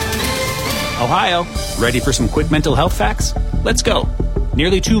Ohio, ready for some quick mental health facts? Let's go.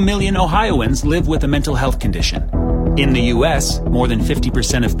 Nearly 2 million Ohioans live with a mental health condition. In the U.S., more than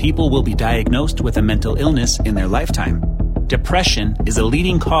 50% of people will be diagnosed with a mental illness in their lifetime. Depression is a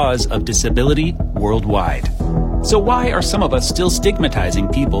leading cause of disability worldwide. So why are some of us still stigmatizing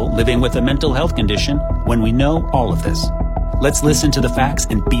people living with a mental health condition when we know all of this? Let's listen to the facts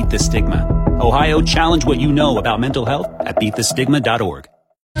and beat the stigma. Ohio, challenge what you know about mental health at beatthestigma.org.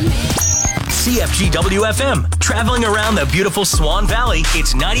 CFGW-FM, traveling around the beautiful Swan Valley,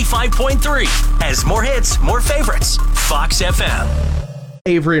 it's 95.3. Has more hits, more favorites. Fox FM.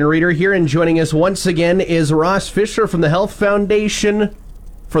 Avery and Reader here, and joining us once again is Ross Fisher from the Health Foundation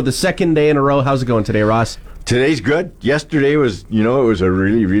for the second day in a row. How's it going today, Ross? Today's good. Yesterday was, it was a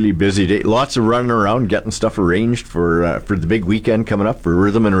really, really busy day. Lots of running around, getting stuff arranged for the big weekend coming up for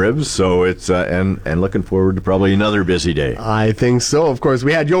Rhythm and Ribs. So it's and looking forward to probably another busy day. I think so. Of course,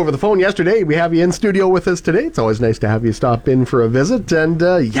 we had you over the phone yesterday. We have you in studio with us today. It's always nice to have you stop in for a visit. And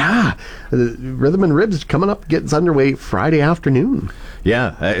Rhythm and Ribs coming up, gets underway Friday afternoon.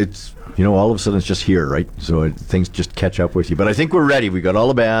 Yeah, it's. All of a sudden it's just here, right? So things just catch up with you. But I think we're ready. We got all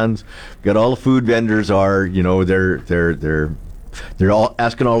the bands, we got all the food vendors they're all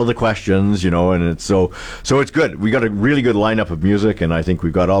asking all of the questions, and it's so it's good. We got a really good lineup of music, and I think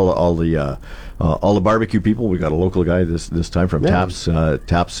we've got all the barbecue people. We got a local guy this time from Taps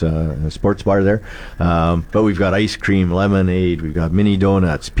Sports Bar there. But we've got ice cream, lemonade, we've got mini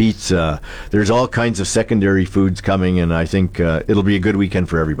donuts, pizza. There's all kinds of secondary foods coming, and I think it'll be a good weekend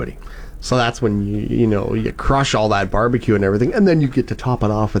for everybody. So that's when you crush all that barbecue and everything, and then you get to top it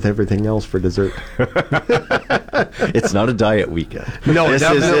off with everything else for dessert. It's not a diet weekend. No,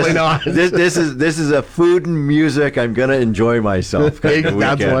 definitely not. This is a food and music. I'm gonna enjoy myself. That's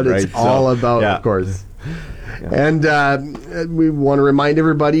what it's all about, of course. Yeah. And we want to remind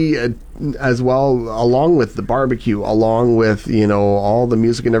everybody as well, along with the barbecue, along with all the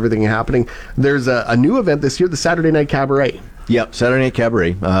music and everything happening, there's a new event this year, the Saturday Night Cabaret. Yep, Saturday Night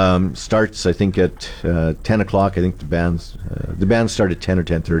Cabaret starts, I think, at 10 o'clock. I think the bands start at 10 or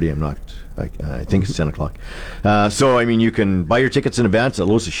 10:30. I think it's 10 o'clock. So, you can buy your tickets in advance at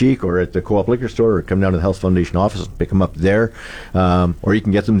Los Chic or at the Co-op Liquor Store, or come down to the Health Foundation office and pick them up there. Or you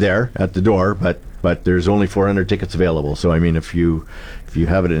can get them there at the door, but there's only 400 tickets available. So, if you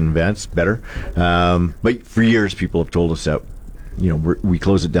have it in advance, better. But for years, people have told us that we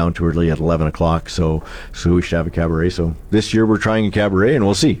close it down too early at 11 o'clock, so we should have a cabaret. So this year we're trying a cabaret, and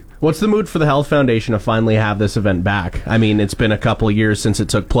we'll see. What's the mood for the Health Foundation to finally have this event back? It's been a couple of years since it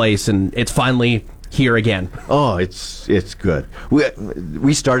took place, and it's finally here again. Oh, it's good.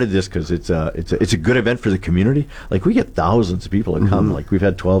 We started this because it's a good event for the community. Like, we get thousands of people that come. Mm-hmm. Like, we've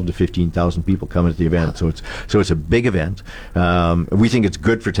had 12 to 15,000 people come at the event. So it's a big event. We think it's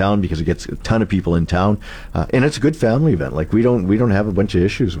good for town because it gets a ton of people in town, and it's a good family event. Like, we don't have a bunch of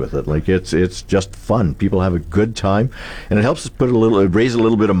issues with it. Like, it's just fun. People have a good time, and it helps us raise a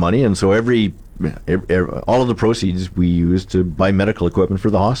little bit of money. And so all of the proceeds we use to buy medical equipment for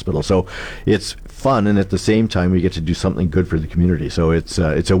the hospital. So it's fun, and at the same time we get to do something good for the community. So it's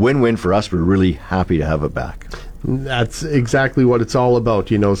a win-win for us. We're really happy to have it back. That's exactly what it's all about.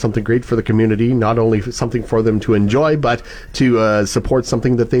 Something great for the community, not only something for them to enjoy, but to support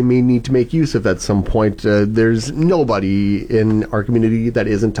something that they may need to make use of at some point. There's nobody in our community that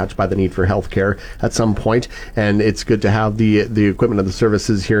isn't touched by the need for health care at some point, and it's good to have the equipment and the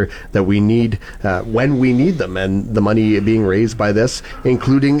services here that we need when we need them, and the money being raised by this,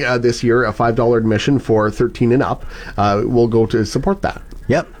 including this year a $5 admission for 13 and up, will go to support that.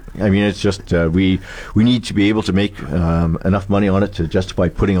 Yep. It's just we need to be able to make enough money on it to justify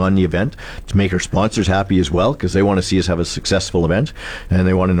putting on the event, to make our sponsors happy as well, because they want to see us have a successful event, and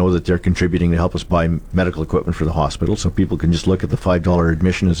they want to know that they're contributing to help us buy medical equipment for the hospital. So people can just look at the $5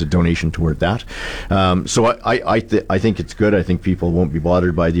 admission as a donation toward that. So I think it's good. I think people won't be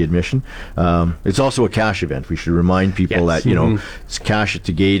bothered by the admission. It's also a cash event. We should remind people that it's cash at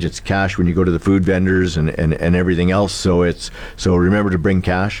the gate. It's cash when you go to the food vendors and everything else. So remember to bring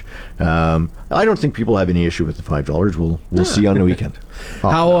cash. I don't think people have any issue with the $5. We'll see on the weekend.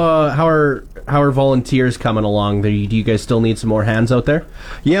 How are volunteers coming along? Do you guys still need some more hands out there?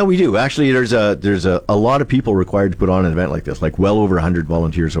 Yeah, we do. Actually, there's a lot of people required to put on an event like this, like well over 100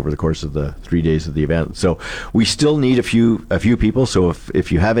 volunteers over the course of the 3 days of the event. So we still need a few people. So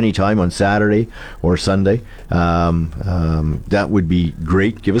if you have any time on Saturday or Sunday, that would be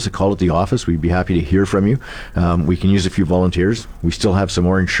great. Give us a call at the office. We'd be happy to hear from you. We can use a few volunteers. We still have some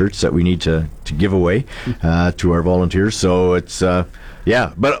orange shirts that we need to give away to our volunteers. So it's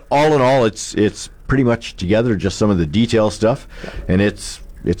but all in all, it's pretty much together, just some of the detail stuff, and it's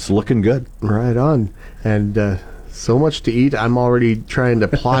it's looking good. Right on. And so much to eat. I'm already trying to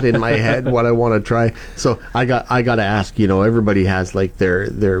plot in my head what I want to try. So I got to ask, everybody has like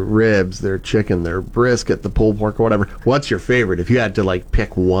their ribs, their chicken, their brisket, the pulled pork or whatever. What's your favorite? If you had to like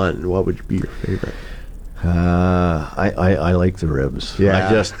pick one, what would be your favorite? I like the ribs. Yeah.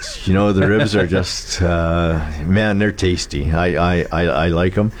 I just, the ribs are just, man, they're tasty. I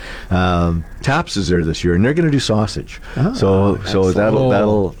like them. Taps is there this year, and they're going to do sausage. So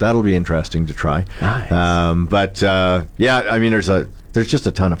that'll be interesting to try. Nice. But I mean, there's just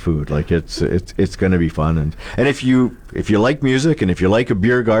a ton of food. Like it's going to be fun, and if you like music and if you like a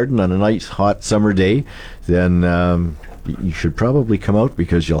beer garden on a nice hot summer day, then you should probably come out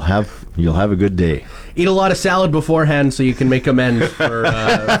because you'll have a good day. Eat a lot of salad beforehand so you can make amends for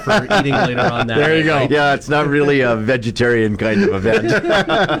eating later on that. There you go. Yeah, it's not really a vegetarian kind of event.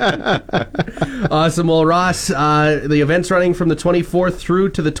 Awesome. Well, Ross, the event's running from the 24th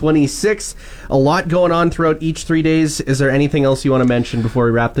through to the 26th. A lot going on throughout each 3 days. Is there anything else you want to mention before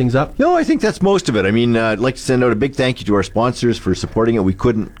we wrap things up? No, I think that's most of it. I mean, I'd like to send out a big thank you to our sponsors for supporting it. We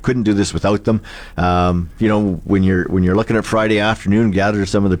couldn't do this without them. When you're looking at Friday afternoon, gather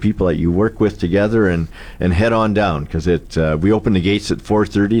some of the people that you work with together and head on down, because we open the gates at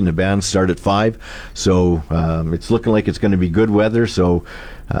 4:30 and the bands start at 5. So it's looking like it's going to be good weather. So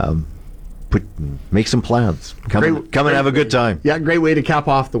make some plans. Come and have a good time. Yeah, great way to cap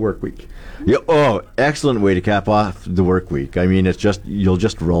off the work week. Yeah, excellent way to cap off the work week. I mean, you'll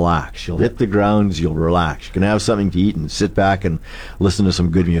just relax. You'll hit the grounds, you'll relax. You can have something to eat and sit back and listen to some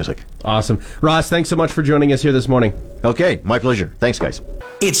good music. Awesome. Ross, thanks so much for joining us here this morning. Okay, my pleasure. Thanks, guys.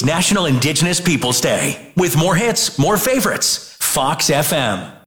 It's National Indigenous Peoples Day. With more hits, more favorites. Fox FM.